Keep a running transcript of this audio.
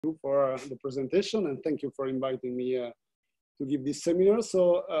you for the presentation, and thank you for inviting me to give this seminar.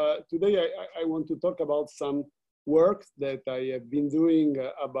 So today I want to talk about some work that I have been doing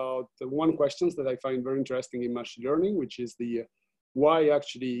about one question that I find very interesting in machine learning, which is the why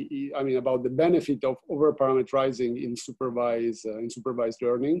actually, about the benefit of over-parameterizing in supervised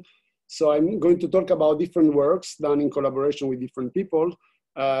learning. So I'm going to talk about different works done in collaboration with different people.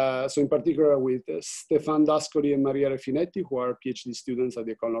 So in particular with Stéphane D'Ascoli and Maria Refinetti, who are PhD students at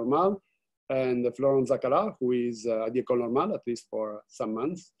the École Normale, and Florent Zacala, who is at the École Normale, at least for some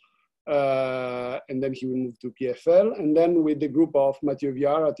months. And then he will move to PFL. And then with the group of Mathieu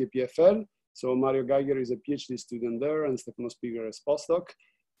Viard at the PFL. So Mario Geiger is a PhD student there, and Stefano Spiegel is postdoc.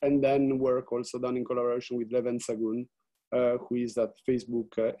 And then work also done in collaboration with Leven Sagoon, who is at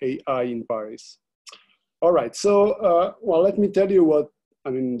Facebook AI in Paris. All right, so well, let me tell you what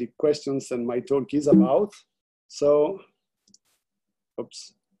the questions and my talk is about. So,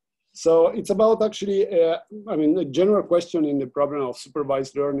 oops. So it's about actually, a general question in the problem of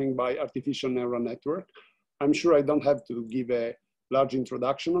supervised learning by artificial neural network. I'm sure I don't have to give a large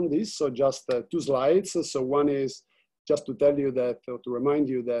introduction on this, so just 2 slides. So one is just to tell you that, or to remind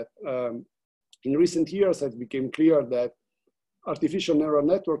you that in recent years, it became clear that artificial neural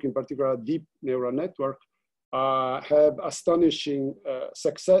network, in particular deep neural network, have astonishing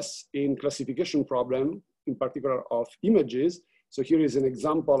success in classification problem, in particular of images. So here is an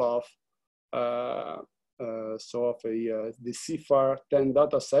example of the CIFAR-10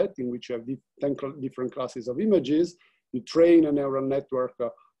 data set in which you have 10 different classes of images. You train a neural network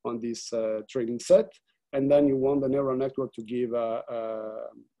on this training set, and then you want the neural network to give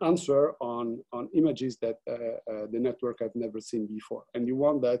answer on images that the network had never seen before. And you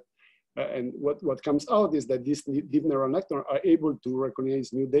want that, and what comes out is that these deep neural networks are able to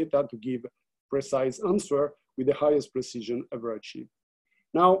recognize new data to give precise answer with the highest precision ever achieved.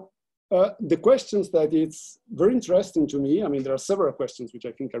 Now, the questions that it's very interesting to me, there are several questions which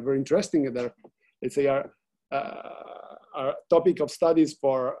I think are very interesting, and they're, let's say, are topic of studies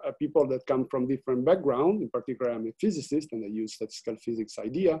for people that come from different backgrounds. In particular, I'm a physicist and I use statistical physics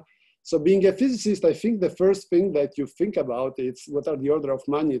idea. So being a physicist, I think the first thing that you think about is what are the order of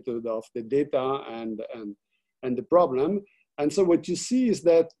magnitude of the data and the problem. And so what you see is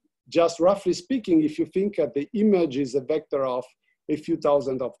that, just roughly speaking, if you think that the image is a vector of a few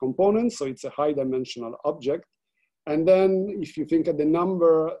thousand of components, so it's a high dimensional object. And then if you think of the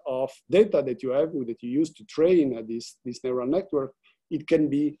number of data that you have, that you use to train this neural network, it can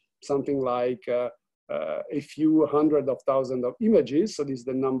be something like a few hundred of thousands of images. So this is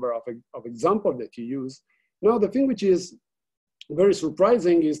the number of examples that you use. Now, the thing which is very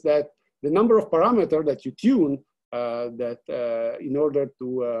surprising is that the number of parameters that you tune in order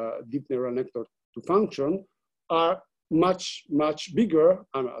to deep neural network to function are much bigger,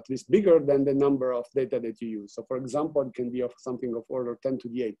 at least bigger than the number of data that you use. So for example, it can be of something of order 10 to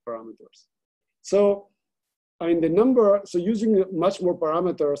the 8 parameters. So so using much more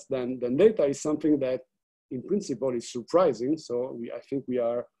parameters than data is something that in principle is surprising. So I think we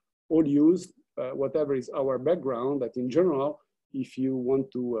are all used, whatever is our background, that in general, if you want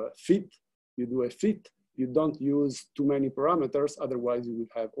to fit, you do a fit. You don't use too many parameters, otherwise you will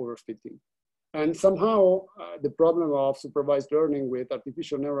have overfitting. And somehow the problem of supervised learning with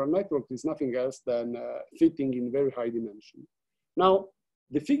artificial neural networks is nothing else than fitting in very high dimension. Now,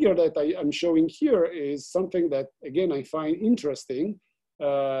 the figure that I'm showing here is something that, again, I find interesting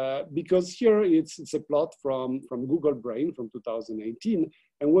because here it's a plot from Google Brain from 2018.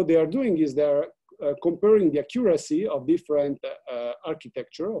 And what they are doing is they're comparing the accuracy of different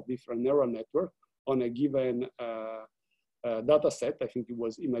architecture of different neural network on a given data set. I think it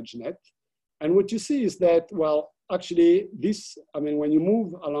was ImageNet. And what you see is that, well, actually this, when you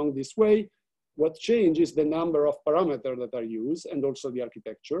move along this way, what changes is the number of parameters that are used and also the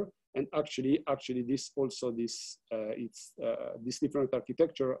architecture. And actually this different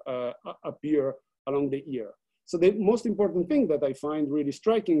architecture appear along the ear. So the most important thing that I find really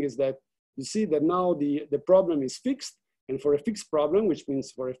striking is that you see that now the problem is fixed. And for a fixed problem, which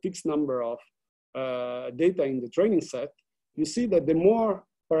means for a fixed number of data in the training set, you see that the more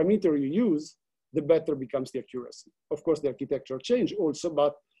parameter you use, the better becomes the accuracy. Of course, the architecture change also,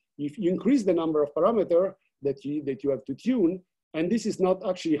 but if you increase the number of parameters that you have to tune, and this is not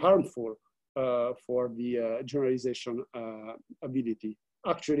actually harmful for the generalization ability.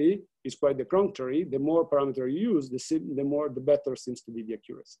 Actually, it's quite the contrary. The more parameter you use, the better seems to be the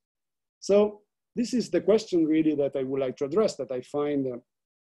accuracy. So this is the question really that I would like to address, that I find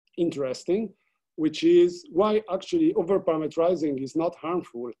interesting, which is why actually over-parameterizing is not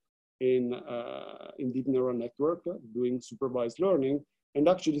harmful in deep neural network doing supervised learning, and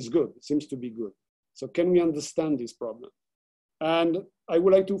actually it's good, it seems to be good. So can we understand this problem? And I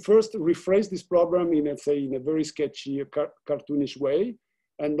would like to first rephrase this problem in, let's say, in a very sketchy, cartoonish way,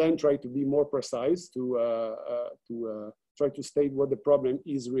 and then try to be more precise to try to state what the problem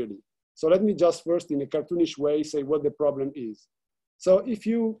is really. So let me just first, in a cartoonish way, say what the problem is. So if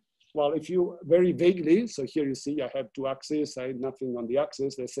you very vaguely, so here you see I have two axes, I have nothing on the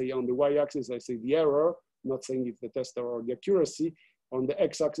axis. Let's say on the y-axis, I say the error, not saying if the test error or the accuracy. On the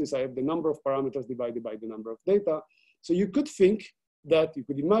x-axis, I have the number of parameters divided by the number of data. So you could think that, you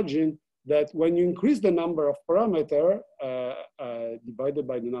could imagine that when you increase the number of parameter divided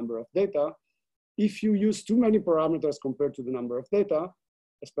by the number of data, if you use too many parameters compared to the number of data,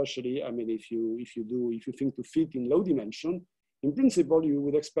 especially, I mean, if you think to fit in low dimension, in principle, you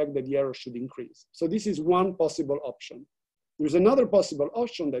would expect that the error should increase. So this is one possible option. There's another possible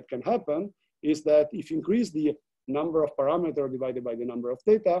option that can happen is that if you increase the number of parameters divided by the number of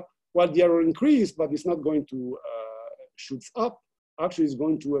data, while the error increase, but it's not going to shoots up, actually it's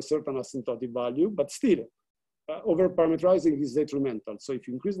going to a certain asymptotic value, but still, over-parameterizing is detrimental. So if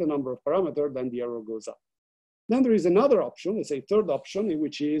you increase the number of parameters, then the error goes up. Then there is another option, let's say third option,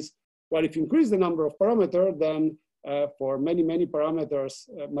 which is, well, if you increase the number of parameters, then for many, many parameters,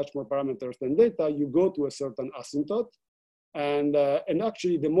 much more parameters than data, you go to a certain asymptote. And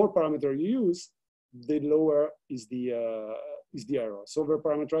actually, the more parameter you use, the lower is the error. So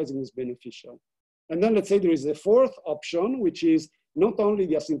over-parameterizing is beneficial. And then let's say there is a fourth option, which is not only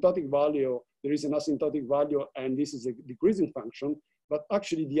the asymptotic value, there is an asymptotic value, and this is a decreasing function, but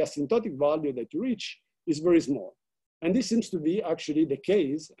actually the asymptotic value that you reach is very small. And this seems to be actually the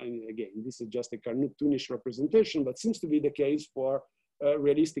case, and again, this is just a cartoonish representation, but seems to be the case for a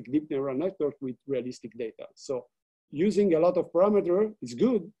realistic deep neural network with realistic data. So using a lot of parameter is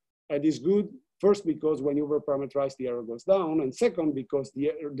good, and is good first because when you over-parameterize, the error goes down, and second, because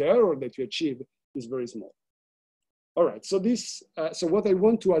the error that you achieve is very small. All right, so so what I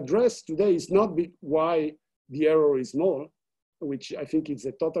want to address today is not why the error is small, which I think is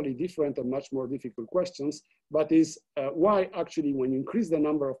a totally different and much more difficult questions, but is why actually when you increase the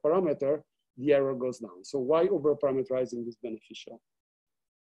number of parameters, the error goes down. So why over-parameterizing is beneficial.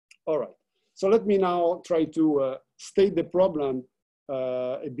 All right, so let me now try to state the problem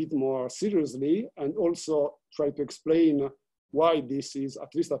a bit more seriously and also try to explain why this is,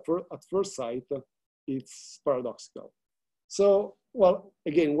 at least at first sight, it's paradoxical. So, well,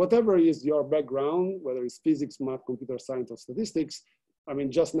 again, whatever is your background, whether it's physics, math, computer science, or statistics, I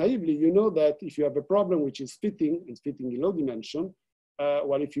mean, just naively, you know that if you have a problem which is fitting, it's fitting in low dimension,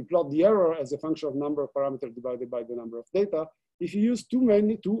 well, if you plot the error as a function of number of parameters divided by the number of data, if you use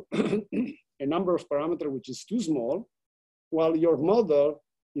a number of parameters which is too small, well, your model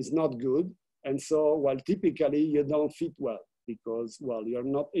is not good. And so, well, typically you don't fit well because, well, you're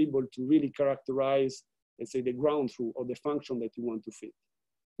not able to really characterize, let's say, the ground truth or the function that you want to fit.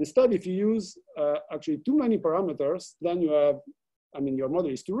 Instead, if you use actually too many parameters, then you have, I mean, your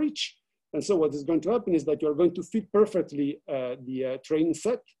model is too rich. And so what is going to happen is that you're going to fit perfectly the training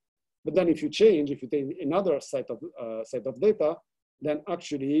set. But then if you change, if you take another set of data, then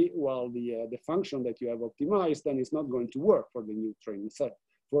actually, well, the function that you have optimized, then it's not going to work for the new training set,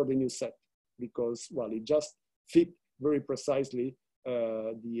 for the new set, because, well, it just fit very precisely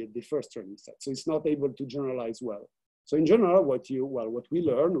the first training set. So it's not able to generalize well. So in general, what we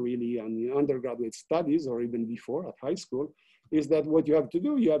learn really in undergraduate studies or even before at high school is that what you have to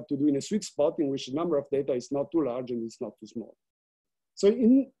do in a sweet spot in which the number of data is not too large and it's not too small. So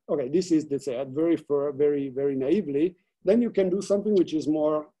okay, this is, let's say, very naively. Then you can do something which is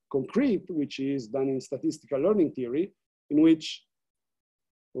more concrete, which is done in statistical learning theory, in which,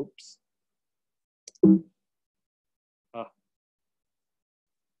 oops.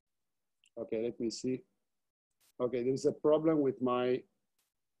 Okay, let me see. Okay, there's a problem with my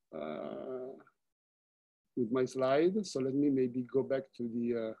slide. So let me maybe go back to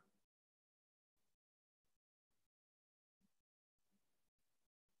the,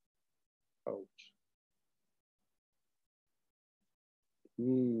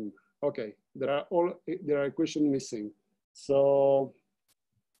 okay, there are equations missing. So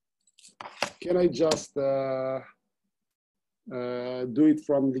can I just do it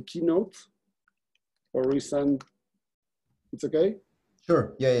from the keynote or resend? It's okay?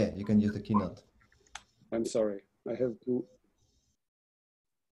 Sure, yeah, you can use the keynote. I'm sorry, I have to.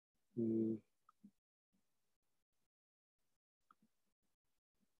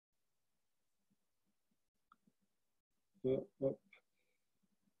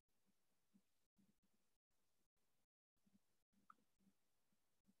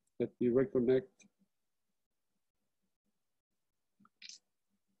 Let me reconnect.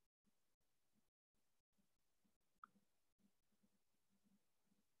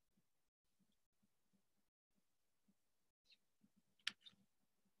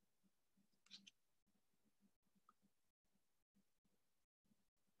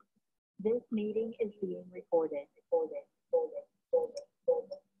 This meeting is being recorded.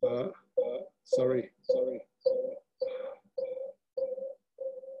 Sorry.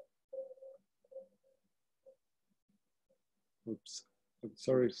 Oops. I'm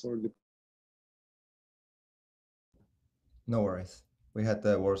sorry for the. No worries. We had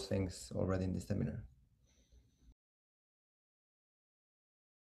the worst things already in this seminar.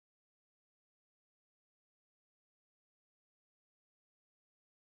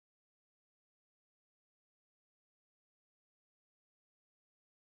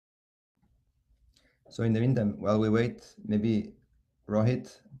 So in the meantime, while we wait, maybe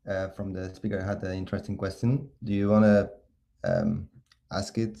Rohit from the speaker had an interesting question. Do you want to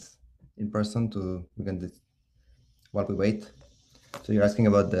ask it in person we can while we wait? So you're asking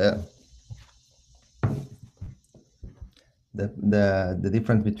about the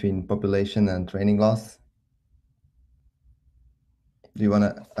difference between population and training loss. Do you want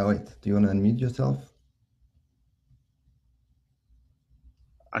to wait? Do you want to unmute yourself?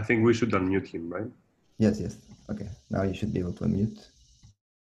 I think we should unmute him, right? Yes. Okay. Now you should be able to unmute.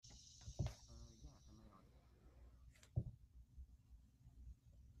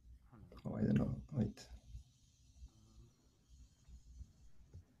 Oh, I don't know. Wait.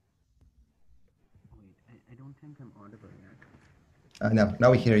 I don't think I'm audible yet.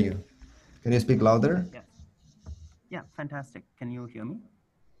 Now we hear you. Can you speak louder? Yes. Yeah, fantastic. Can you hear me?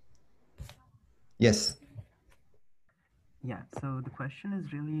 Yes. Yeah, so the question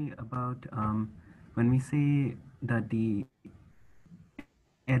is really about when we say that the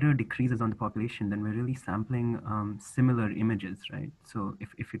error decreases on the population, then we're really sampling similar images, right? So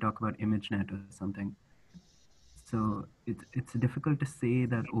if you talk about ImageNet or something, so it's difficult to say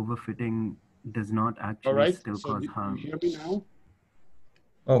that overfitting does not actually still cause harm. You hear me now?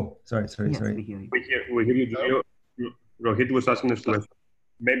 Oh, sorry. Yes, we hear you. We hear you, Giulio. Rohit was asking us question.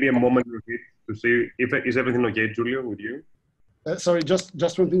 Maybe a moment, Rohit, to see if is everything okay, Giulio, with you? Sorry, just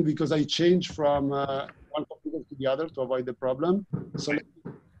one thing, because I changed from one computer to the other to avoid the problem. So let me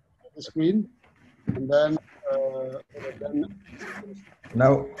share the screen, and then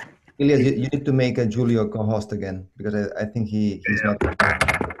now, Ilias, you need to make a Giulio co-host again, because I think he's not.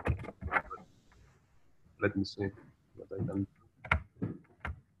 Let me see what I can do.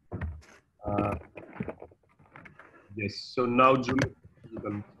 Yes, so now, Giulio, you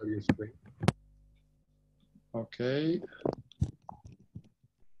can share your screen. Okay.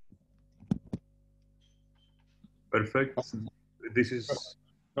 Perfect. This is.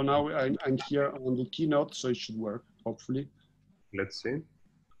 So now I'm here on the keynote, so it should work, hopefully. Let's see.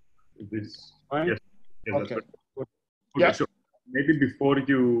 This. Fine. Yes. Okay. Okay, Yeah. so maybe before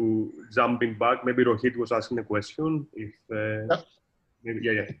you jumping back, maybe Rohit was asking a question. If maybe,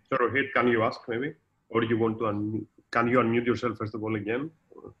 yeah. So Rohit, can you ask maybe, or you want to unmute? Can you unmute yourself first of all again?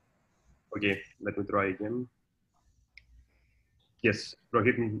 Okay, let me try again. Yes,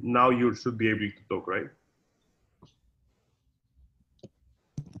 Rohit, now you should be able to talk, right?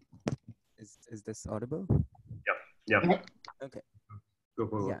 Is this audible? Yeah. Okay. Go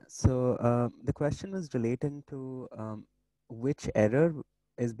forward. Yeah. So the question was relating to which error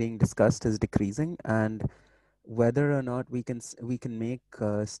is being discussed as decreasing, and whether or not we can make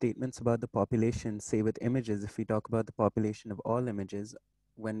statements about the population, say with images. If we talk about the population of all images,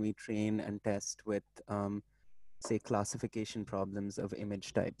 when we train and test with say classification problems of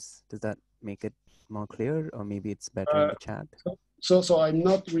image types, does that make it more clear, or maybe it's better in the chat? So I'm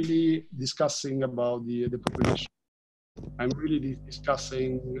not really discussing about the population. I'm really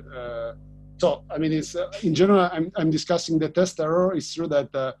discussing. So I mean, it's in general. I'm discussing the test error. It's true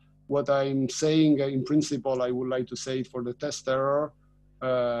that what I'm saying in principle, I would like to say for the test error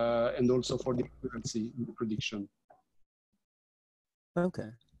and also for the accuracy in the prediction.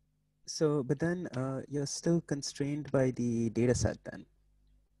 Okay. So, but then you're still constrained by the data set then?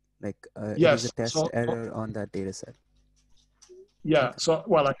 Like Yes, it is a test error on that data set. Yeah, okay. So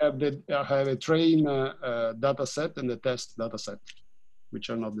well, I have a train data set and a test data set, which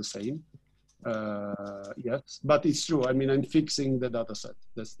are not the same. Yes, but it's true. I mean, I'm fixing the data set.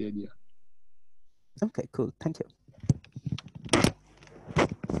 That's the idea. Okay, cool. Thank you.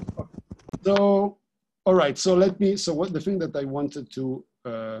 So, all right. So what the thing that I wanted to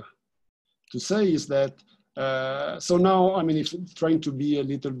say is that so now, I mean, if trying to be a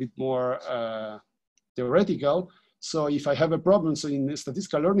little bit more theoretical. So if I have a problem, so in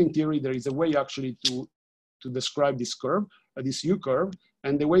statistical learning theory, there is a way actually to describe this curve, this U curve,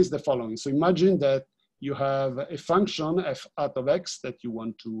 and the way is the following. So imagine that you have a function f out of x that you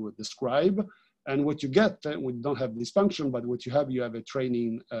want to describe, and what you get, we don't have this function, but what you have a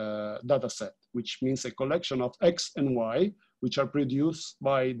training data set, which means a collection of x and y, which are produced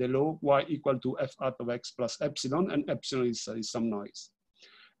by the law y equal to f hat of x plus epsilon, and epsilon is some noise.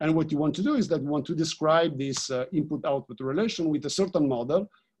 And what you want to do is that you want to describe this input-output relation with a certain model,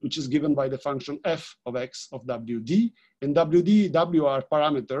 which is given by the function f of x of wd. And wd, w are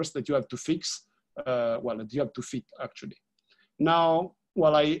parameters that you have to fix, that you have to fit, actually. Now,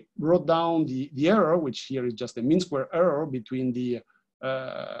 while I wrote down the error, which here is just a mean square error between the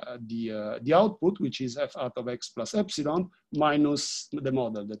output, which is f hat of x plus epsilon, minus the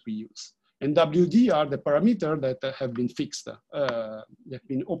model that we use. And WD are the parameter that have been fixed, they've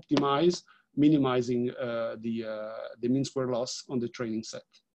been optimized, minimizing the mean square loss on the training set.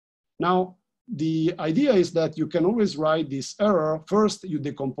 Now, the idea is that you can always write this error. First, you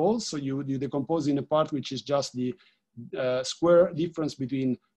decompose. So you decompose in a part which is just the square difference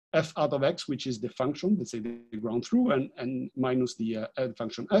between f hat of x, which is the function, let's say the ground truth, and minus the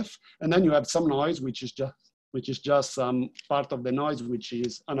function f. And then you have some noise, which is just some part of the noise which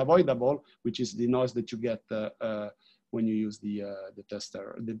is unavoidable, which is the noise that you get when you use the test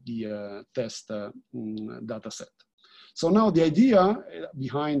data set. So now the idea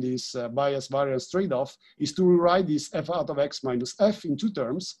behind this bias variance trade-off is to rewrite this f hat of x minus f in two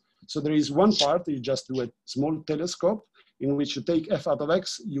terms. So there is one part, you just do a small telescope in which you take f hat of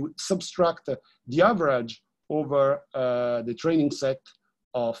x, you subtract the average over the training set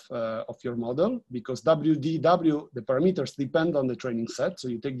of your model, because WDW, the parameters depend on the training set. So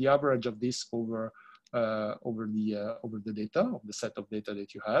you take the average of this over the data, of the set of data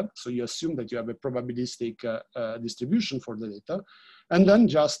that you have. So you assume that you have a probabilistic distribution for the data. And then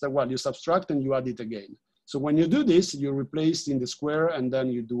just, you subtract and you add it again. So when you do this, you replace in the square and then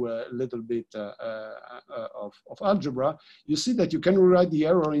you do a little bit of algebra. You see that you can rewrite the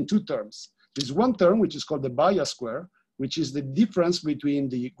error in two terms. There's one term, which is called the bias square, which is the difference between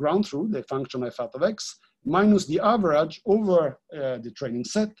the ground truth, the function f hat of x, minus the average over the training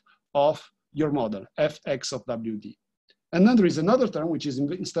set of your model, fx of wd. And then there is another term, which is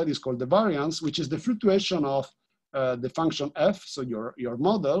instead is called the variance, which is the fluctuation of the function f, so your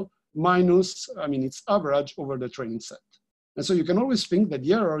model, minus, its average over the training set. And so you can always think that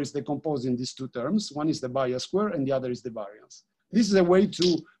the error is decomposed in these two terms. One is the bias square and the other is the variance. This is a way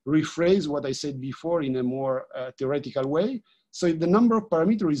to rephrase what I said before in a more theoretical way. So if the number of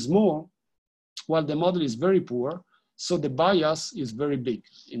parameters is small, while the model is very poor, so the bias is very big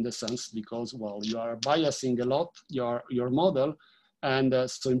in the sense because, you are biasing a lot your model. And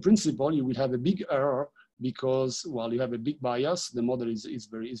so in principle, you will have a big error because, you have a big bias, the model is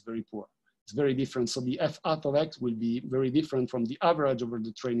very poor. It's very different. So the f hat of x will be very different from the average over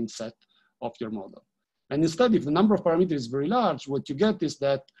the training set of your model. And instead, if the number of parameters is very large, what you get is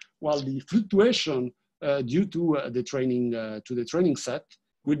that, the fluctuation due to the training set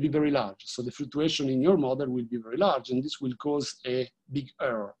will be very large. So the fluctuation in your model will be very large, and this will cause a big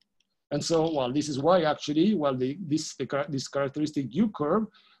error. And so, this is why actually, this characteristic U curve,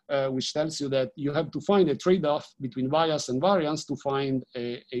 which tells you that you have to find a trade-off between bias and variance to find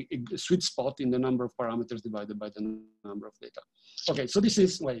a sweet spot in the number of parameters divided by the number of data. Okay, so this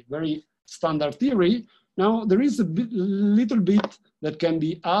is very standard theory. Now, there is a little bit that can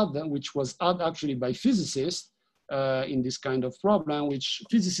be added, which was added actually by physicists in this kind of problem, which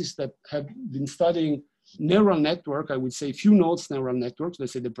physicists that have been studying neural network, I would say few nodes neural networks,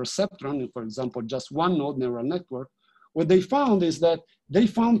 let's say the perceptron, for example, just one node neural network. What they found is that they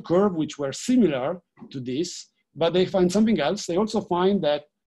found curves which were similar to this, but they find something else. They also find that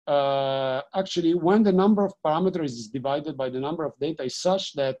actually when the number of parameters is divided by the number of data is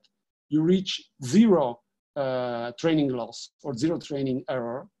such that you reach zero training loss or zero training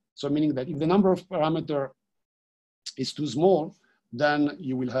error. So meaning that if the number of parameters is too small, then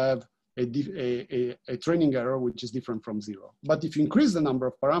you will have a training error which is different from zero. But if you increase the number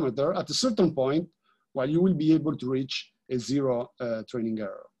of parameters at a certain point, you will be able to reach a zero training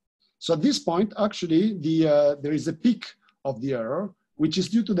error. So at this point, actually, there is a peak of the error, which is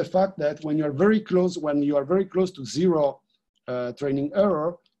due to the fact that when you are very close to zero training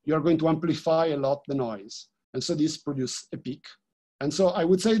error, you are going to amplify a lot the noise. And so this produces a peak. And so I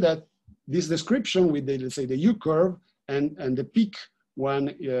would say that this description with let's say the U curve and the peak when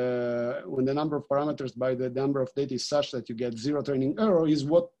the number of parameters by the number of data is such that you get zero training error is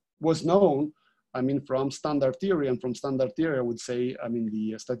what was known, from standard theory. And from standard theory, I would say,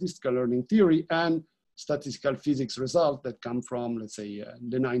 the statistical learning theory and statistical physics result that come from, let's say,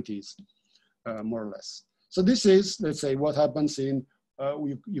 the 90s, more or less. So this is, let's say, what happens in,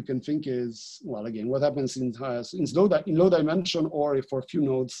 you can think is, again, what happens in low dimension or for few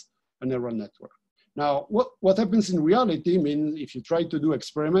nodes, a neural network. Now, what happens in reality, if you try to do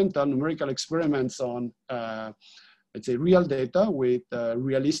experimental numerical experiments on let's say, real data with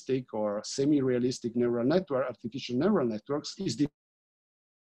realistic or semi-realistic neural network, artificial neural networks is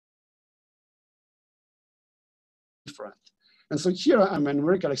different. And so here I'm a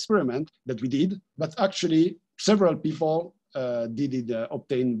numerical experiment that we did, but actually several people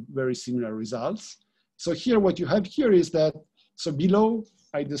obtain very similar results. So here what you have here is that, so below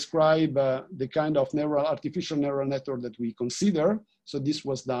I describe the kind of artificial neural network that we consider. So this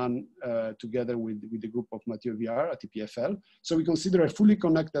was done together with the group of Mathieu Viard at EPFL. So we consider a fully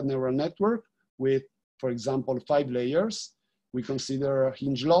connected neural network with, for example, 5 layers. We consider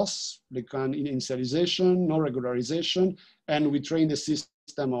hinge loss, Lecan initialization, no regularization, and we train the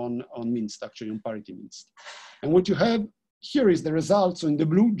system on means, actually on parity means. And what you have here is the result. So in the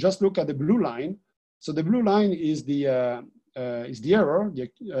blue, just look at the blue line. So the blue line is the error,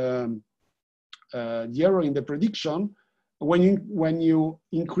 the error in the prediction when you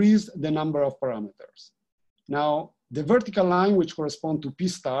increase the number of parameters. Now, the vertical line, which corresponds to P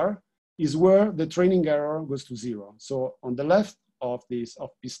star, is where the training error goes to 0. So on the left of P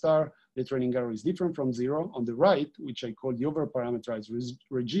star, the training error is different from 0. On the right, which I call the over-parameterized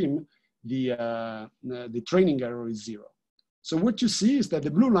regime, the training error is 0. So what you see is that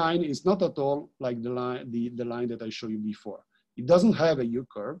the blue line is not at all like the line that I showed you before. It doesn't have a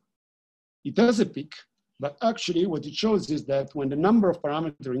U-curve. It has a peak, but actually what it shows is that when the number of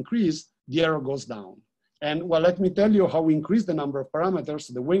parameters increase, the error goes down. And well, let me tell you how we increase the number of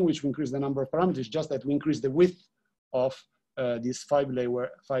parameters. The way in which we increase the number of parameters is just that we increase the width of this five-layer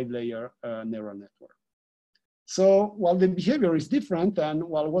neural network. So while the behavior is different, and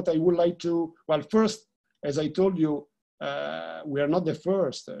what I would like to, first, as I told you, we are not the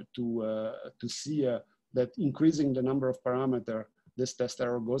first to see that increasing the number of parameters, this test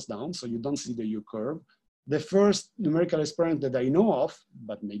error goes down, so you don't see the U-curve. The first numerical experiment that I know of,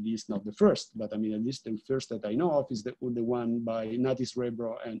 but maybe it's not the first, but I mean, at least the first that I know of is the one by Natis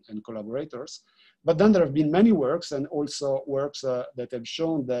Rebro and collaborators. But then there have been many works, and also works that have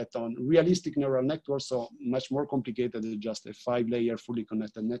shown that on realistic neural networks, so much more complicated than just a 5-layer fully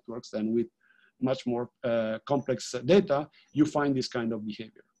connected networks, and with much more complex data, you find this kind of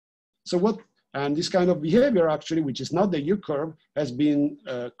behavior. So and this kind of behavior actually, which is not the U-curve, has been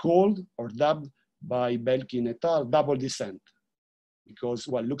called or dubbed by Belkin et al. Double descent. Because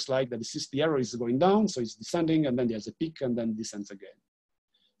it looks like that the error is going down, so it's descending, and then there's a peak, and then descends again.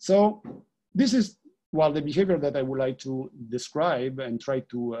 So this is, the behavior that I would like to describe and try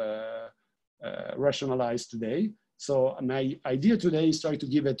to rationalize today. So my idea today is try to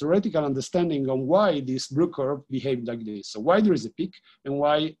give a theoretical understanding on why this blue curve behaved like this. So why there is a peak, and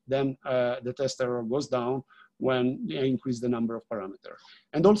why then the test error goes down when I increase the number of parameters.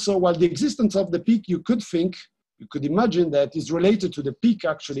 And also, while the existence of the peak, you could imagine that is related to the peak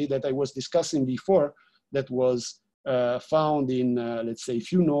actually that I was discussing before, that was found in, let's say,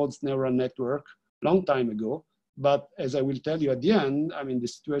 few nodes neural network long time ago. But as I will tell you at the end, I mean, the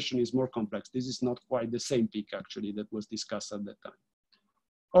situation is more complex. This is not quite the same peak actually that was discussed at that time.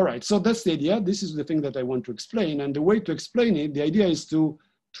 All right, so that's the idea. This is the thing that I want to explain. And the way to explain it, the idea is to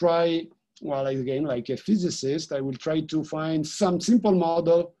try, again, like a physicist, I will try to find some simple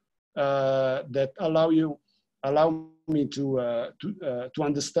model that allow me to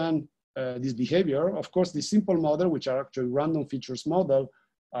understand this behavior. Of course, the simple model, which are actually random features model,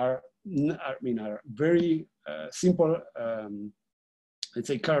 are very simple, let's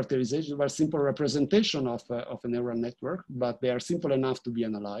say, characterization, but simple representation of a neural network, but they are simple enough to be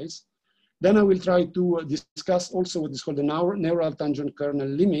analyzed. Then I will try to discuss also what is called the neural tangent kernel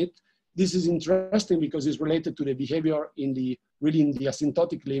limit. This is interesting because it's related to the behavior in the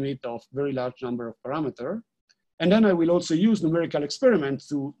asymptotic limit of very large number of parameters. And then I will also use numerical experiments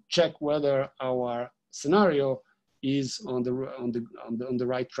to check whether our scenario is on the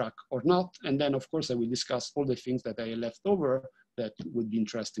right track or not. And then, of course, I will discuss all the things that I left over that would be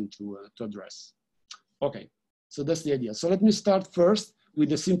interesting to address. Okay, so that's the idea. So let me start first with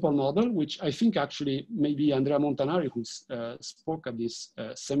the simple model, which I think actually maybe Andrea Montanari, who spoke at this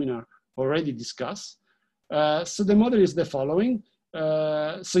seminar, already discussed. So the model is the following.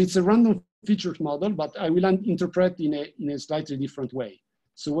 So it's a random featured model, but I will interpret in a slightly different way.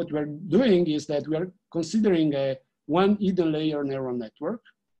 So what we're doing is that we are considering one hidden layer neural network,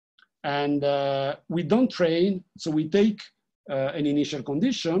 and we don't train. So we take an initial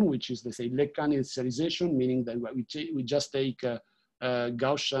condition, which is, let's say, Lecan initialization, meaning that we just take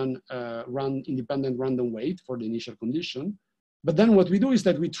Gaussian independent random weight for the initial condition. But then what we do is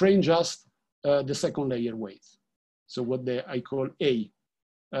that we train just the second layer weight. So what I call A.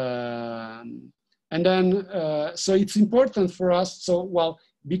 And then, so it's important for us. So,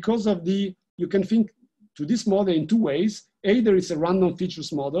 because of you can think to this model in two ways. Either it's a random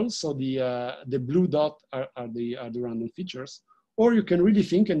features model, so the blue dot are the random features, or you can really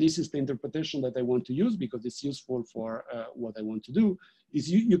think, and this is the interpretation that I want to use because it's useful for what I want to do, is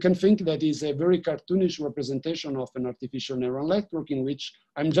you can think that is a very cartoonish representation of an artificial neural network in which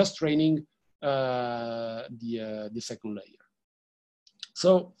I'm just training the second layer.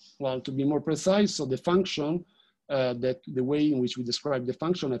 So, well, to be more precise, so the function, the way in which we describe the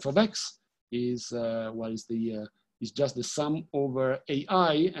function f of x is, is just the sum over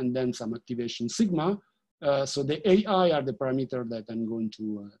AI and then some activation sigma. So the AI are the parameter that I'm going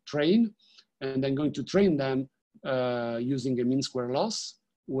to train, and I'm going to train them using a mean square loss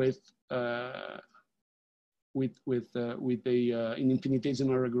with an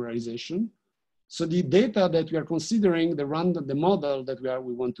infinitesimal regularization. So the data that we are considering, the model that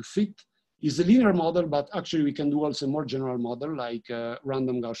we want to fit, is a linear model, but actually we can do also a more general model like a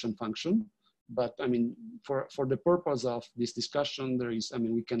random Gaussian function. But I mean, for the purpose of this discussion,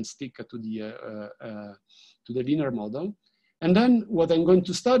 we can stick to the linear model. And then what I'm going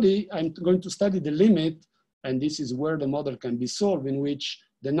to study the limit, and this is where the model can be solved, in which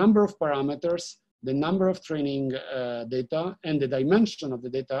the number of parameters, the number of training data, and the dimension of the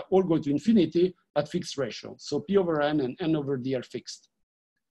data all go to infinity at fixed ratio. So P over N and N over D are fixed.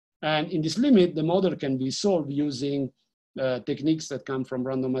 And in this limit, the model can be solved using techniques that come from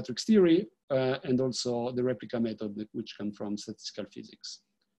random matrix theory and also the replica method, which come from statistical physics.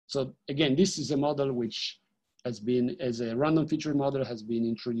 So again, this is a model which has been, as a random feature model, has been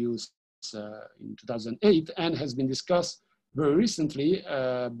introduced in 2008 and has been discussed very recently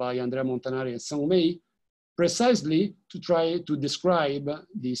by Andrea Montanari and Sung Mei, precisely to try to describe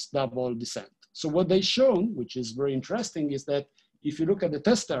this double descent. So what they've shown, which is very interesting, is that if you look at the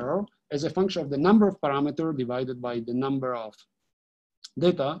test error as a function of the number of parameters divided by the number of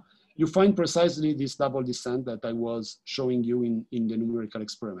data, you find precisely this double descent that I was showing you in the numerical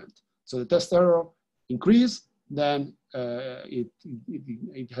experiment. So the test error increase, then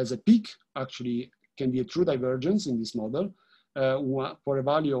it has a peak, actually can be a true divergence in this model for a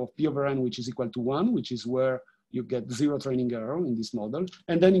value of P over N, which is equal to 1, which is where you get 0 training error in this model,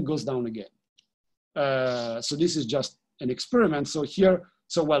 and then it goes down again. So this is just an experiment. So here,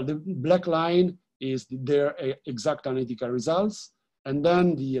 the black line is their exact analytical results, and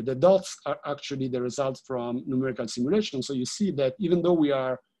then the dots are actually the results from numerical simulation. So you see that even though we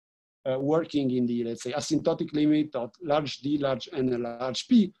are working in the, let's say, asymptotic limit of large D, large N, and large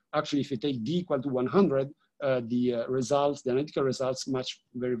P, actually if you take D equal to 100, the results, the analytical results match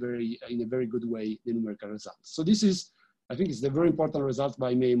in a very good way the numerical results. So this is, I think it's the very important result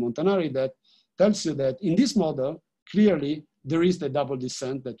by Mei and Montanari that tells you that in this model, clearly there is the double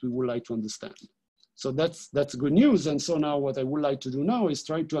descent that we would like to understand. So that's good news. And so now what I would like to do now is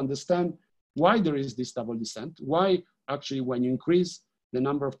try to understand why there is this double descent, why actually when you increase the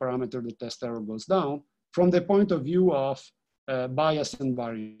number of parameters, the test error goes down from the point of view of bias and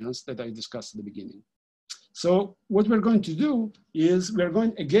variance that I discussed at the beginning. So what we're going to do is we're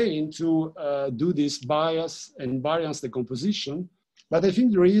going again to do this bias and variance decomposition, but I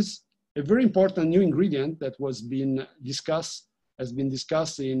think there is a very important new ingredient that has been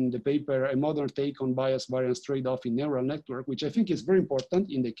discussed in the paper, A Modern Take on Bias-Variance Trade-off in Neural Network, which I think is very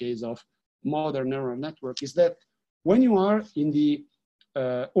important in the case of modern neural network, is that when you are in the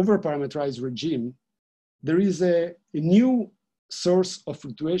over-parameterized regime, there is a new source of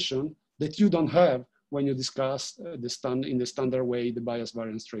fluctuation that you don't have when you discuss in the standard way the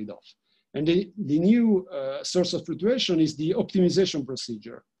bias-variance trade-off. And the new source of fluctuation is the optimization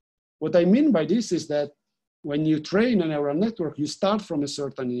procedure. What I mean by this is that when you train a neural network, you start from a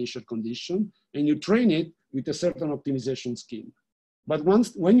certain initial condition and you train it with a certain optimization scheme. But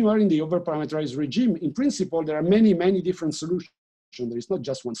when you are in the over-parameterized regime, in principle, there are many, many different solutions. There is not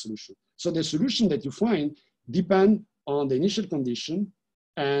just one solution. So the solution that you find depend on the initial condition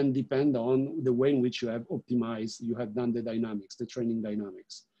and depend on the way in which you have optimized, you have done the dynamics, the training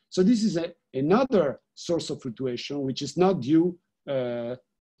dynamics. So this is another source of fluctuation, which is not due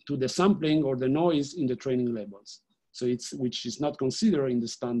to the sampling or the noise in the training labels. So which is not considered in the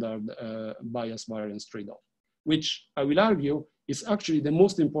standard bias-variance trade-off, which I will argue is actually the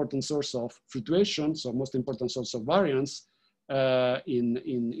most important source of fluctuation, so most important source of variance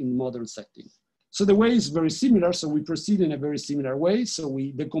in modern setting. So the way is very similar. So we proceed in a very similar way. So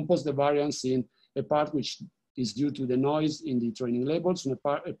we decompose the variance in a part which is due to the noise in the training labels and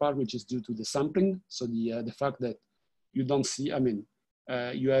a part which is due to the sampling. So the fact that you don't see,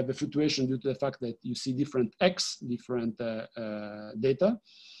 you have a fluctuation due to the fact that you see different different data,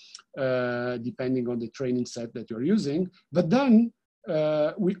 depending on the training set that you're using. But then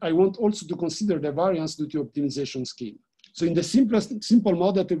I want also to consider the variance due to optimization scheme. So in the simple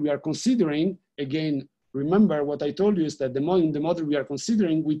model that we are considering, again, remember what I told you is that in the model we are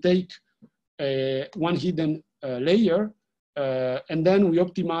considering, we take one hidden layer, and then we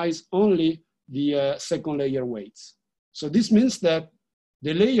optimize only the second layer weights. So this means that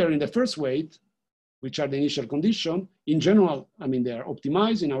the layer in the first weight, which are the initial condition, in general, I mean, they are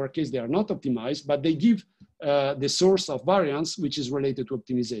optimized. In our case, they are not optimized, but they give the source of variance, which is related to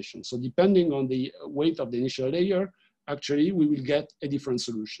optimization. So depending on the weight of the initial layer, actually, we will get a different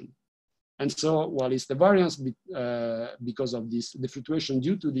solution. And so while it's the variance because of this, the fluctuation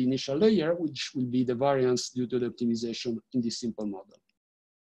due to the initial layer, which will be the variance due to the optimization in this simple model.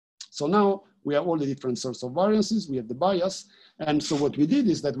 So now we have all the different sorts of variances, we have the bias. And so what we did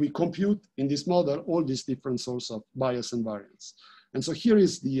is that we compute in this model all these different sorts of bias and variance. And so here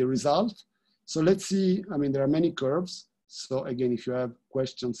is the result. So let's see, I mean, there are many curves. So again, if you have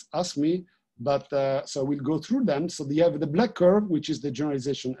questions, ask me. But so we'll go through them. So you have the black curve, which is the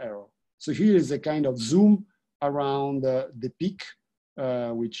generalization error. So here is a kind of zoom around the peak,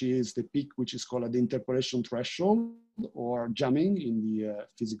 which is the peak, which is called the interpolation threshold or jamming in the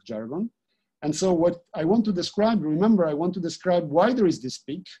physics jargon. And so what I want to describe, remember, I want to describe why there is this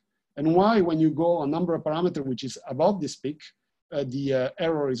peak and why when you go a number of parameter which is above this peak, the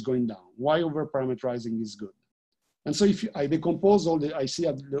error is going down, why over-parameterizing is good. And so if I decompose all the, I see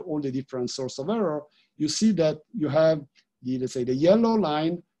all the different source of error, you see that you have the, let's say the yellow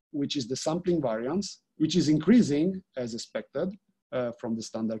line, which is the sampling variance, which is increasing as expected from the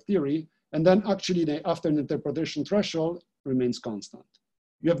standard theory. And then actually after an interpretation threshold remains constant.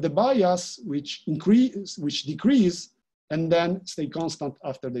 You have the bias which decrease and then stay constant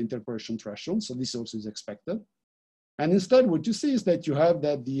after the interpolation threshold. So this also is expected. And instead what you see is that you have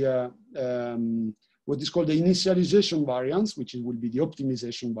that the, what is called the initialization variance, which will be the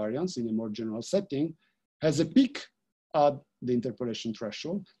optimization variance in a more general setting, has a peak at the interpolation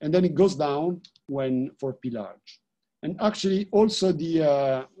threshold, and then it goes down when for P large. And actually also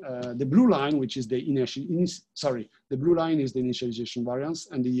the blue line, which is the the blue line is the initialization variance,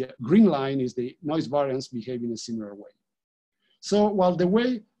 and the green line is the noise variance behave in a similar way. So while the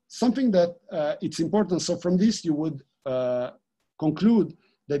way, something that it's important, so from this you would conclude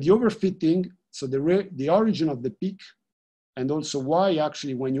that the overfitting, so the origin of the peak, and also why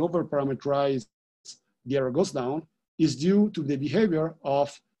actually when you over-parameterize, the error goes down, is due to the behavior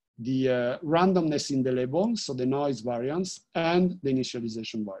of the randomness in the label, so the noise variance, and the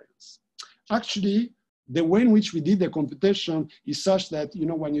initialization variance. Actually, the way in which we did the computation is such that, you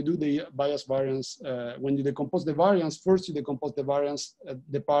know, when you do the bias variance, when you decompose the variance, first you decompose the variance,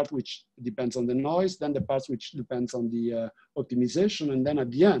 the part which depends on the noise, then the parts which depends on the optimization, and then at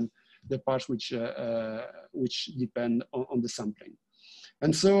the end, the parts which depend on the sampling.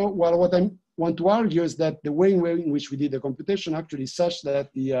 And so, well, what I want to argue is that the way in which we did the computation actually is such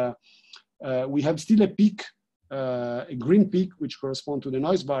that the, we have still a peak, a green peak, which corresponds to the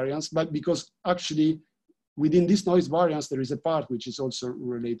noise variance, but because actually within this noise variance, there is a part which is also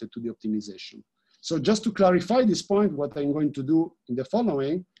related to the optimization. So just to clarify this point, what I'm going to do in the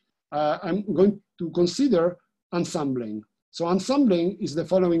following, I'm going to consider ensembling. So ensembling is the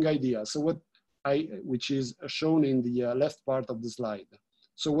following idea. So which is shown in the left part of the slide.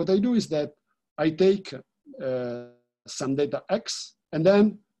 So what I do is that I take some data X, and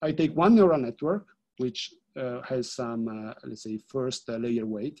then I take one neural network, which has some, let's say, first layer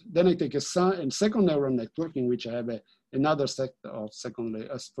weight. Then I take a second neural network in which I have another set of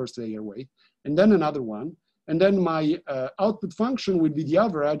first layer weight, and then another one. And then my output function will be the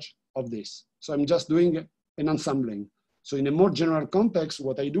average of this. So I'm just doing an ensembling. So in a more general context,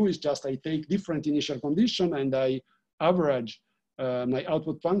 what I do is just I take different initial condition and I average. My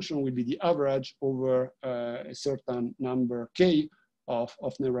output function will be the average over a certain number K of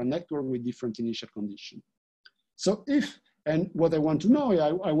neural network with different initial condition. So and what I want to know,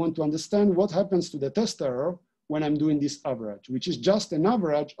 I want to understand what happens to the test error when I'm doing this average, which is just an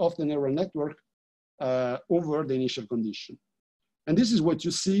average of the neural network over the initial condition. And this is what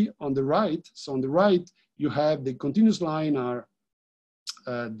you see on the right. So on the right, you have the continuous line are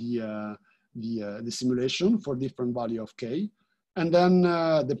the simulation for different value of K. And then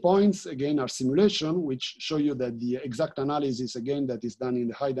the points, again, are simulation, which show you that the exact analysis, again, that is done in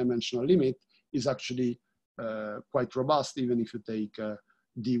the high dimensional limit is actually quite robust, even if you take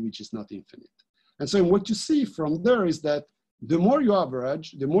D, which is not infinite. And so what you see from there is that the more you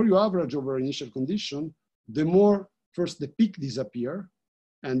average over initial condition, the more first the peak disappear,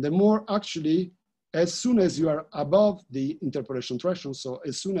 and the more actually, as soon as you are above the interpolation threshold, so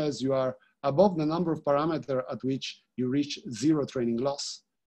as soon as you are above the number of parameters at which you reach zero training loss,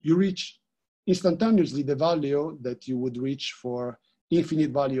 you reach instantaneously the value that you would reach for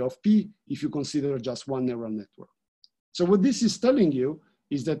infinite value of P if you consider just one neural network. So what this is telling you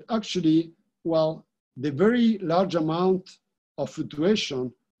is that actually, well, the very large amount of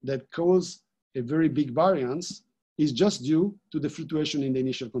fluctuation that cause a very big variance is just due to the fluctuation in the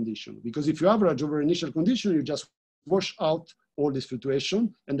initial condition. Because if you average over initial condition, you just wash out all this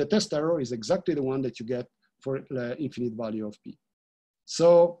fluctuation, and the test error is exactly the one that you get for the infinite value of P.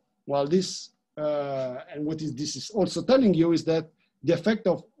 So while this, and what is this is also telling you is that the effect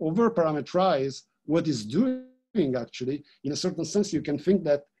of over-parameterize what is doing actually, in a certain sense, you can think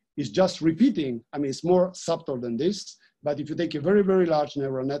that it's just repeating. I mean, it's more subtle than this, but if you take a very, very large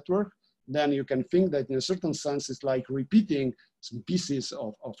neural network, then you can think that in a certain sense, it's like repeating some pieces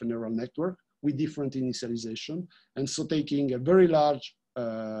of a neural network with different initialization. And so taking a very large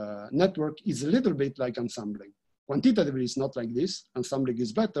network is a little bit like ensembling. Quantitatively, it's not like this. Ensembling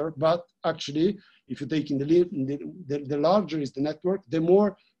is better, but actually, if you take in the larger is the network, the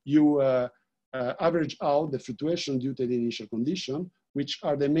more you average out the fluctuation due to the initial condition, which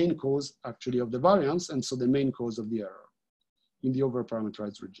are the main cause actually of the variance, and so the main cause of the error in the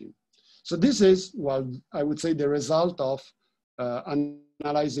over-parameterized regime. So this is, well, I would say the result of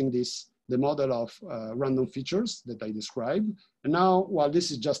analyzing the model of random features that I described. And now, while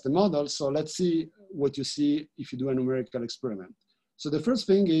this is just a model, so let's see what you see if you do a numerical experiment. So the first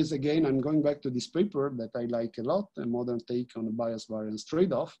thing is, again, I'm going back to this paper that I like a lot, a modern take on a bias-variance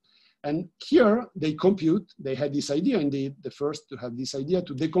trade-off. And here they compute, they had this idea indeed, the first to have this idea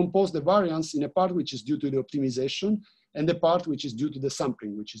to decompose the variance in a part which is due to the optimization and the part which is due to the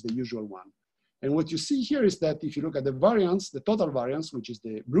sampling, which is the usual one. And what you see here is that if you look at the variance, the total variance, which is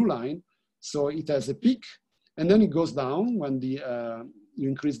the blue line, so it has a peak and then it goes down when you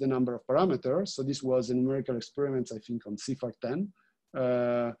increase the number of parameters. So this was a numerical experiment, I think on CIFAR 10.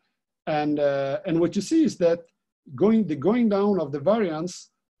 And what you see is that the going down of the variance,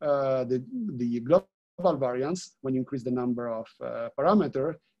 the global variance, when you increase the number of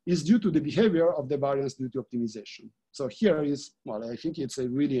parameters, is due to the behavior of the variance due to optimization. So here is, well, I think it's a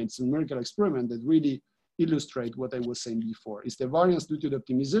numerical experiment that really illustrates what I was saying before. It's the variance due to the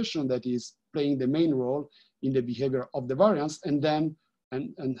optimization that is playing the main role in the behavior of the variance and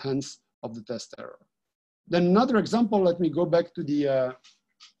hence of the test error. Then another example, let me go back to the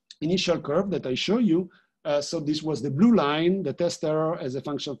initial curve that I show you. So this was the blue line, the test error as a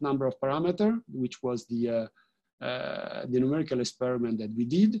function of number of parameters, which was the numerical experiment that we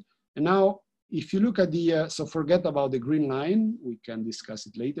did. And now, if you look at the, so forget about the green line, we can discuss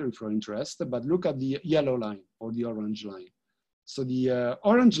it later if you're interested, but look at the yellow line or the orange line. So the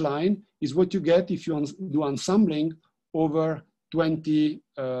orange line is what you get if you do ensembling over 20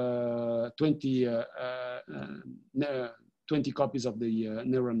 copies of the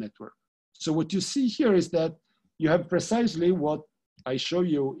neural network. So what you see here is that you have precisely what I show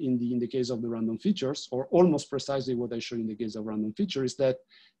you in the case of the random features, or almost precisely what I show in the case of random feature, is that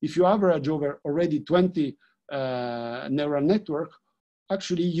if you average over already 20 neural network,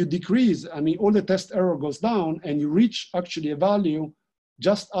 actually you decrease, I mean, all the test error goes down and you reach actually a value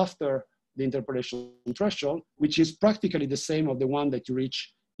just after the interpolation threshold, which is practically the same of the one that you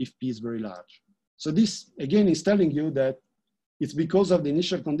reach if P is very large. So this, again, is telling you that it's because of the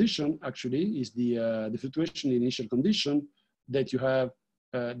initial condition, actually, is the fluctuation in the initial condition that you have,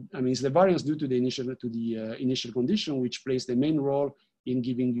 I mean, it's the variance due to the initial condition, which plays the main role in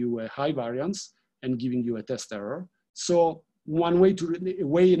giving you a high variance and giving you a test error. So an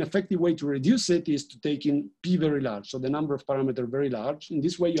effective way to reduce it is to take in P very large, so the number of parameters very large. In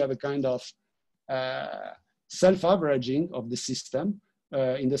this way, you have a kind of self-averaging of the system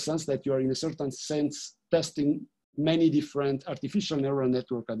in the sense that you are, in a certain sense, testing many different artificial neural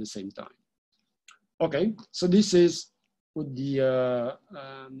networks at the same time. Okay, so this is with the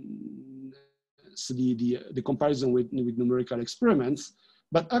comparison with numerical experiments.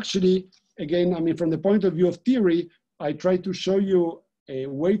 But actually, again, I mean, from the point of view of theory, I try to show you a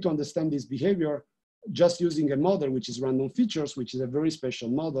way to understand this behavior just using a model, which is random features, which is a very special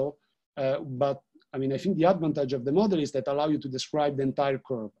model. But I mean, I think the advantage of the model is that allow you to describe the entire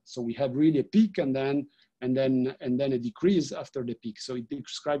curve. So we have really a peak and then a decrease after the peak. So it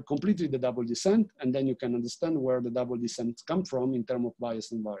describes completely the double descent, and then you can understand where the double descent come from in terms of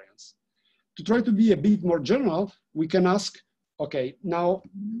bias and variance. To try to be a bit more general, we can ask, okay, now,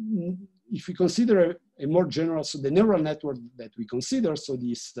 if we consider a more general, so the neural network that we consider, so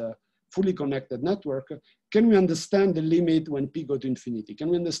this fully connected network, can we understand the limit when P go to infinity? Can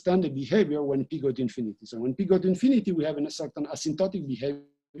we understand the behavior when P go to infinity? So when P go to infinity, we have a certain asymptotic behavior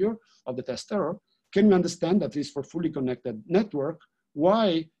of the test error, can we understand, at least for fully connected network,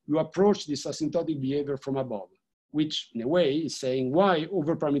 why you approach this asymptotic behavior from above, which in a way is saying why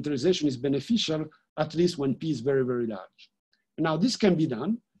over-parameterization is beneficial, at least when P is very, very large. Now this can be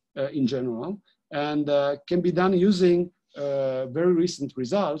done in general, and can be done using very recent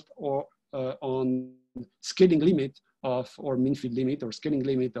result or on scaling limit of, or mean field limit or scaling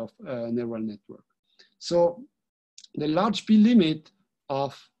limit of neural network. So the large P limit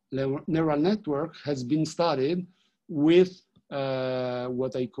of neural network has been studied with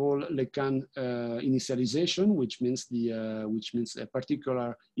what I call Lecan initialization, which means a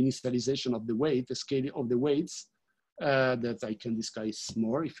particular initialization of the weight, the scale of the weights that I can discuss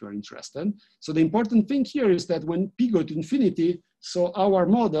more if you're interested. So the important thing here is that when P go to infinity, so our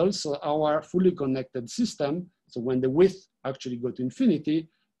model, so our fully connected system, so when the width actually go to infinity,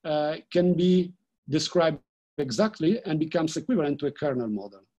 can be described exactly and becomes equivalent to a kernel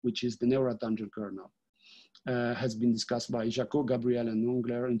model, which is the neural tangent kernel. Has been discussed by Jacot, Gabriel, and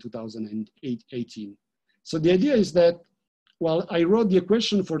Ongler in 2018. So the idea is that, well, I wrote the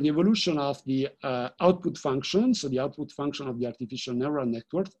equation for the evolution of the output function, so the output function of the artificial neural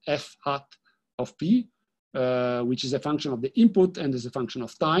network, f hat of P, which is a function of the input and is a function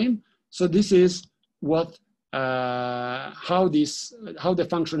of time. So this is what, how the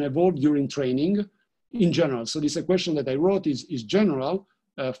function evolved during training in general. So this equation that I wrote is general,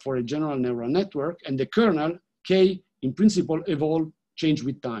 for a general neural network, and the kernel, K, in principle, evolve, change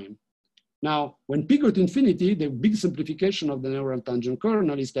with time. Now, when P go to infinity, the big simplification of the neural tangent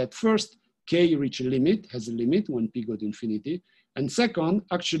kernel is that first, K reach a limit, has a limit when P go to infinity, and second,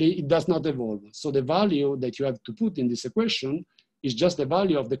 actually, it does not evolve. So the value that you have to put in this equation is just the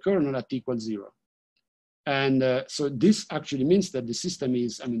value of the kernel at T equals 0. And so this actually means that the system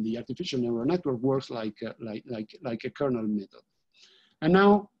is, I mean, the artificial neural network works like a kernel method. And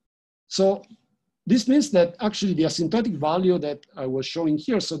now, so this means that actually the asymptotic value that I was showing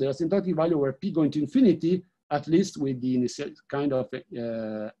here, so the asymptotic value where P going to infinity, at least with the initial kind of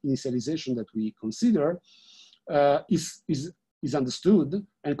initialization that we consider, is understood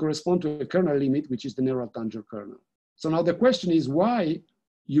and correspond to a kernel limit, which is the neural tangent kernel. So now the question is why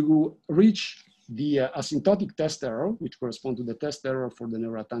you reach the asymptotic test error, which corresponds to the test error for the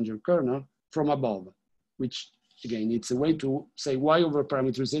neural tangent kernel, from above, which again, it's a way to say why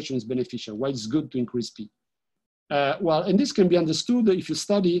over-parameterization is beneficial, why it's good to increase P. Well, and this can be understood if you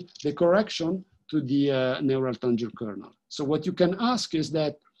study the correction to the neural tangent kernel. So what you can ask is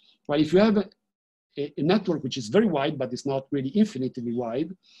that, well, if you have a network which is very wide, but it's not really infinitely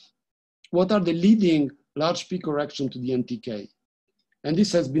wide, what are the leading large P correction to the NTK? And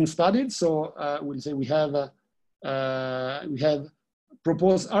this has been studied. So we'll say we have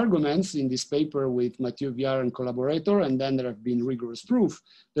proposed arguments in this paper with Mathieu Viard and collaborator, and then there have been rigorous proof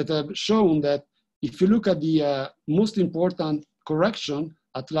that have shown that if you look at the most important correction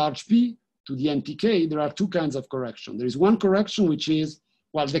at large P to the NTK, there are two kinds of correction. There is one correction which is,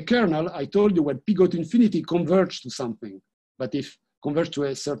 well, the kernel, I told you when P go to infinity converge to something, but if converge to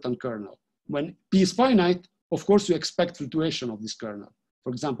a certain kernel. When P is finite, of course, you expect fluctuation of this kernel.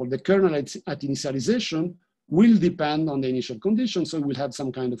 For example, the kernel at initialization will depend on the initial condition, so it will have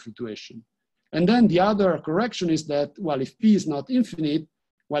some kind of fluctuation. And then the other correction is that, well, if P is not infinite,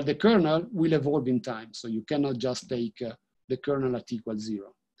 well, the kernel will evolve in time. So you cannot just take the kernel at T equals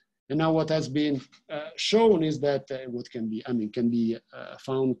 0. And now what has been shown is that what can be, I mean, can be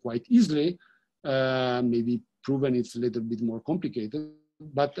found quite easily, maybe proven it's a little bit more complicated,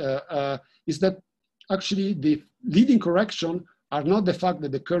 but is that actually the leading correction are not the fact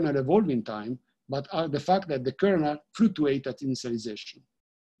that the kernel evolve in time, but are the fact that the kernel fluctuate at initialization.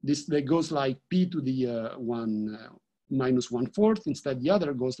 This that goes like P to the minus 1/4, instead the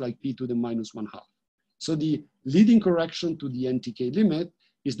other goes like P to the minus 1/2. So the leading correction to the NTK limit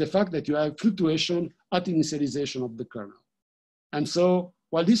is the fact that you have fluctuation at initialization of the kernel. And so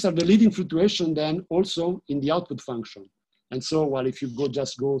while these are the leading fluctuation, then also in the output function. And so while if you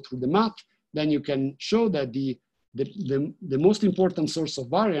just go through the math, then you can show that the most important source of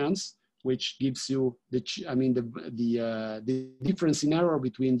variance, which gives you the difference in error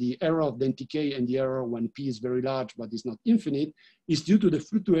between the error of the NTK and the error when P is very large but is not infinite, is due to the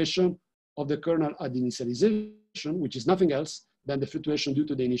fluctuation of the kernel at initialization, which is nothing else than the fluctuation due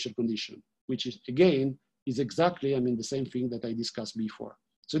to the initial condition, which is again is exactly the same thing that I discussed before.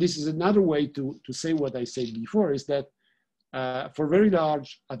 So this is another way to say what I said before, is that for very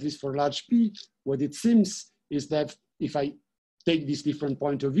large, at least for large P, what it seems is that if I take this different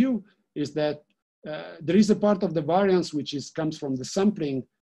point of view, is that there is a part of the variance which comes from the sampling,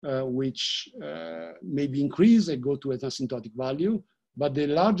 which may be increased and go to an asymptotic value. but the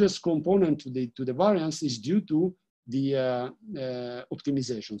largest component to the variance is due to the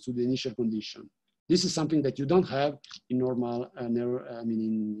optimization, to the initial condition. This is something that you don't have in normal,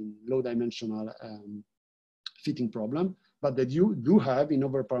 in low dimensional fitting problem, but that you do have in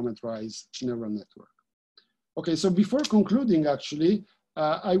over-parameterized neural network. Okay, so before concluding, actually,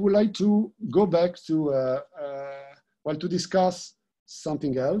 I would like to go back to, to discuss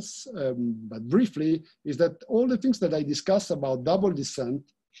something else, but briefly, is that all the things that I discussed about double descent,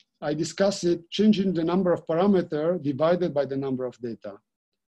 I discuss it changing the number of parameters divided by the number of data.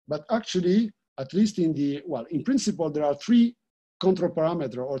 But actually, at least in the, in principle, there are three control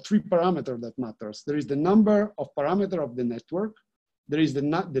parameters or three parameters that matters. There is the number of parameters of the network, there is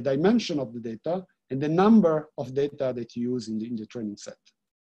the dimension of the data, and the number of data that you use in the training set.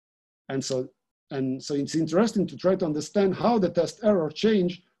 And so it's interesting to try to understand how the test error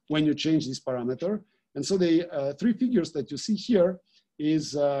change when you change this parameter. And so the three figures that you see here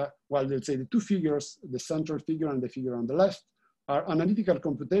is, let's say the two figures, the central figure and the figure on the left, are analytical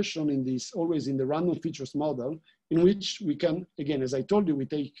computation in this, always in the random features model, in which we can, again, as I told you, we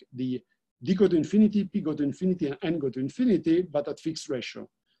take the d go to infinity, p go to infinity, and n go to infinity, but at fixed ratio.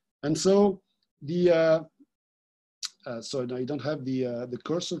 And so the, so I don't have the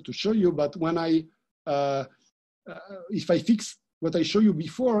cursor to show you, but when if I fix what I showed you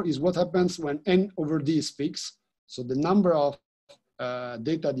before is what happens when n over d is fixed. So the number of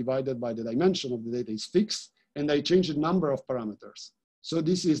data divided by the dimension of the data is fixed, and I change the number of parameters. So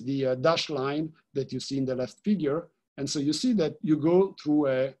this is the dashed line that you see in the left figure. And so you see that you go through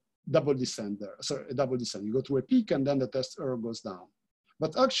a double descent there, sorry, a double descent. You go through a peak and then the test error goes down.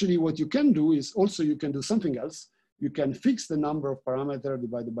 But actually what you can do is also you can do something else. You can fix the number of parameters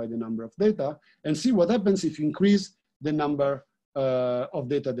divided by the number of data and see what happens if you increase the number of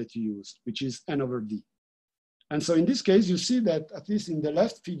data that you use, which is n over d. And so in this case, you see that at least in the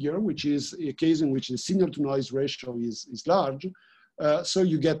left figure, which is a case in which the signal to noise ratio is large, so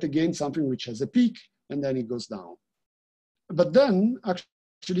you get again something which has a peak and then it goes down. But then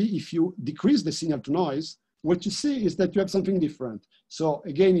actually, if you decrease the signal to noise, what you see is that you have something different. So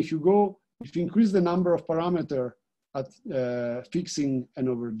again, if you increase the number of parameters at fixing n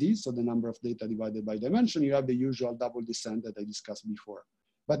over d, so the number of data divided by dimension, you have the usual double descent that I discussed before.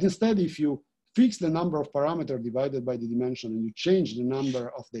 But instead, if you fix the number of parameters divided by the dimension and you change the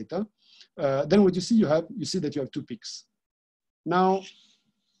number of data, then what you see, you see that you have two peaks. Now,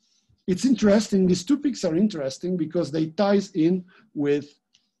 it's interesting, these two peaks are interesting because they ties in with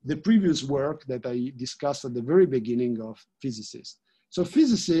the previous work that I discussed at the very beginning of physicists. So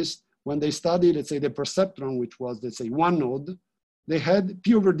physicists, when they studied, let's say the perceptron, which was, let's say, one node, they had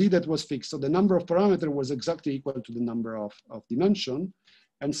P over D that was fixed. So the number of parameters was exactly equal to the number of dimension.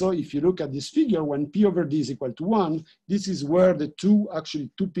 And so if you look at this figure, when P over D is equal to 1, this is where the two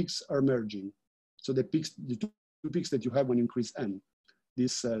peaks are merging. So the two peaks that you have when you increase n,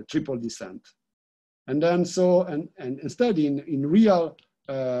 this triple descent. And then and instead in real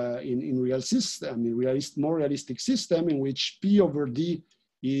system, more realistic system in which P over D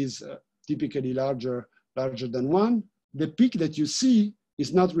is typically larger than 1, the peak that you see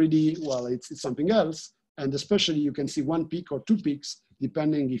is not really, it's something else. And especially you can see one peak or two peaks,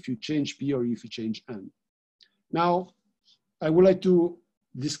 depending if you change P or if you change N. Now, I would like to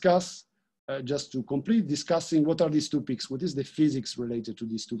discuss, just to complete discussing what are these two peaks, what is the physics related to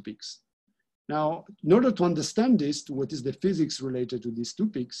these two peaks. Now, in order to understand this, what is the physics related to these two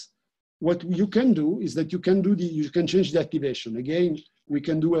peaks, what you can do is that you can change the activation. Again, we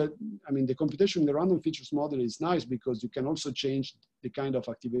can do the computation in the random features model is nice because you can also change the kind of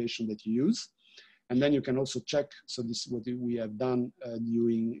activation that you use. And then you can also check, so this is what we have done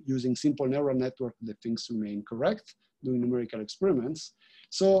using simple neural network that things remain correct, doing numerical experiments.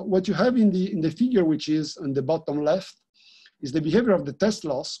 So what you have in the figure, which is on the bottom left, is the behavior of the test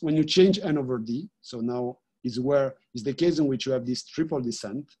loss when you change n over d. So now is the case in which you have this triple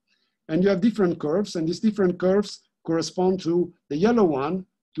descent. And you have different curves, and these different curves correspond to the yellow one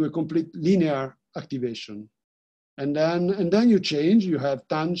to a complete linear activation. And then you change, you have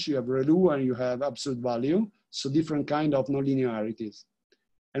tanh, you have ReLU, and you have absolute value. So different kind of non-linearities.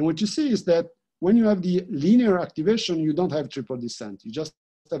 And what you see is that when you have the linear activation, you don't have triple descent. You just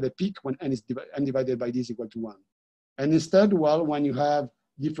have a peak when n divided by d is equal to 1. And instead, when you have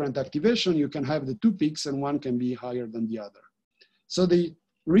different activation, you can have the two peaks and one can be higher than the other. So the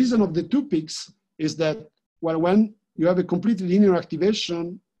reason of the two peaks is that, when you have a completely linear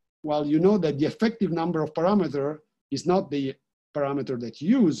activation, you know that the effective number of parameter is not the parameter that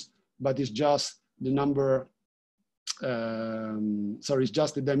you use, but it's just the number, it's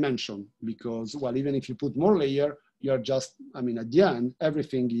just the dimension, because, even if you put more layer, you're just, I mean, at the end,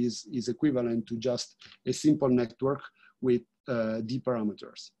 everything is equivalent to just a simple network with d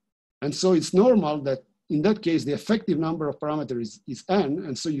parameters. And so it's normal that in that case, the effective number of parameters is n,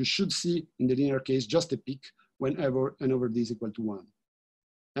 and so you should see in the linear case just a peak whenever n over d is equal to 1.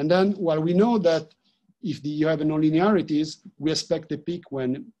 And then, while we know that if you have nonlinearities, we expect a peak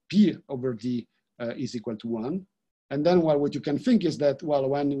when p over d is equal to 1. And then, well, what you can think is that, well,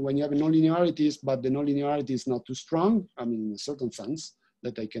 when you have nonlinearities, but the nonlinearity is not too strong, I mean, in a certain sense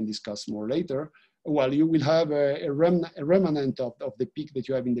that I can discuss more later, well, you will have a remnant of the peak that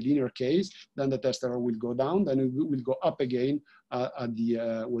you have in the linear case, then the test error will go down, then it will go up again at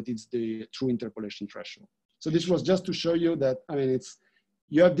the, what is the true interpolation threshold. So this was just to show you that, I mean,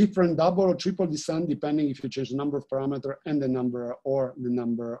 you have different double or triple descent depending if you change the number of parameter and the number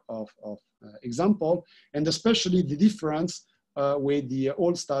of example, and especially the difference with the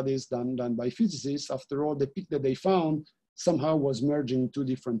old studies done by physicists. After all, the peak that they found somehow was merging two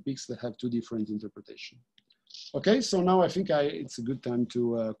different peaks that have two different interpretations. Okay, so now I think it's a good time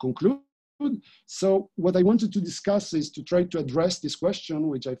to conclude. So what I wanted to discuss is to try to address this question,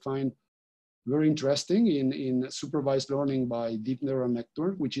 which I find very interesting in supervised learning by deep neural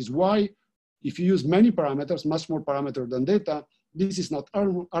network, which is why if you use many parameters, much more parameter than data, this is not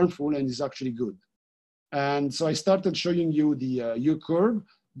harmful and is actually good. And so I started showing you the U-curve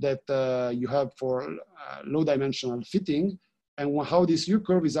that you have for low dimensional fitting, and how this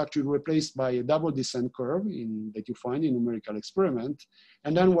U-curve is actually replaced by a double descent curve that you find in numerical experiment.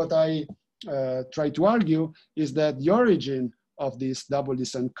 And then what I try to argue is that the origin of this double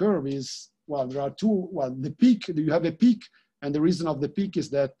descent curve is, well, there are two, well, the peak, you have a peak, and the reason of the peak is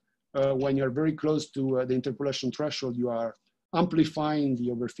that when you're very close to the interpolation threshold, you are amplifying the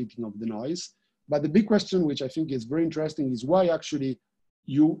overfitting of the noise. But the big question, which I think is very interesting, is why actually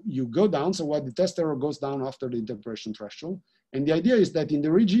you go down, so why the test error goes down after the interpolation threshold. And the idea is that in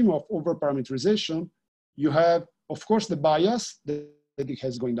the regime of over-parameterization, you have, of course, the bias that it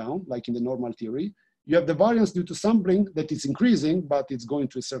has going down, like in the normal theory. You have the variance due to sampling that is increasing, but it's going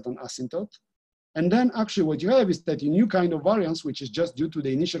to a certain asymptote. And then actually what you have is that a new kind of variance, which is just due to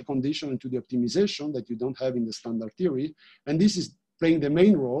the initial condition and to the optimization that you don't have in the standard theory. And this is playing the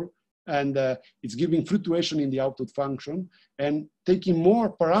main role, and it's giving fluctuation in the output function and taking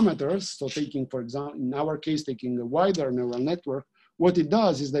more parameters. So taking, for example, in our case, taking a wider neural network, what it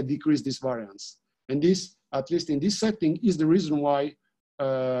does is that decrease this variance. And this, at least in this setting, is the reason why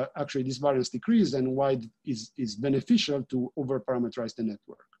actually this variance decrease and why it is beneficial to over-parameterize the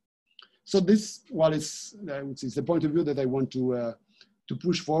network. So this, well, it's the point of view that I want to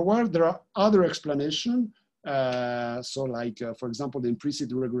push forward. There are other explanations. So like, for example, the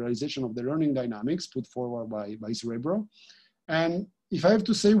implicit regularization of the learning dynamics put forward by Cerebro. And if I have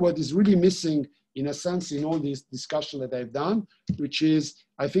to say what is really missing, in a sense, in all this discussion that I've done, which is,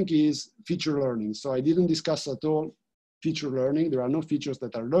 I think, is feature learning. So I didn't discuss at all feature learning. There are no features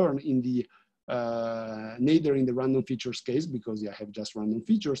that are learned in the, neither in the random features case, because I have just random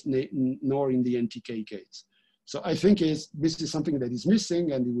features, nor in the NTK case. So I think this is something that is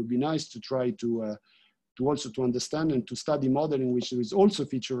missing, and it would be nice to try to also to understand and to study modeling in which there is also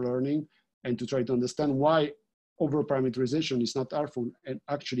feature learning, and to try to understand why over-parameterization is not harmful and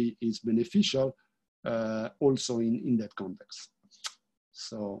actually is beneficial also in that context.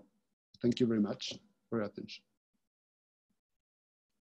 So thank you very much for your attention.